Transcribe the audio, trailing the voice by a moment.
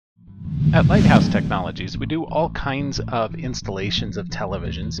At Lighthouse Technologies, we do all kinds of installations of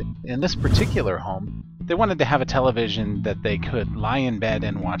televisions. In this particular home, they wanted to have a television that they could lie in bed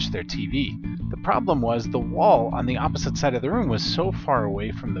and watch their TV. The problem was the wall on the opposite side of the room was so far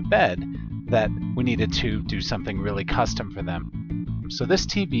away from the bed that we needed to do something really custom for them. So this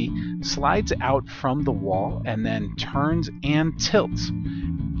TV slides out from the wall and then turns and tilts.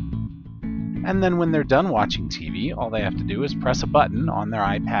 And then when they're done watching TV, all they have to do is press a button on their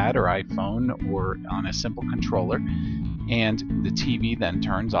iPad or iPhone or on a simple controller, and the TV then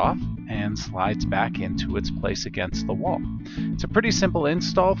turns off and slides back into its place against the wall. It's a pretty simple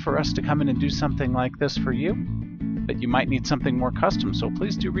install for us to come in and do something like this for you, but you might need something more custom, so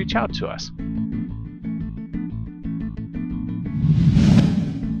please do reach out to us.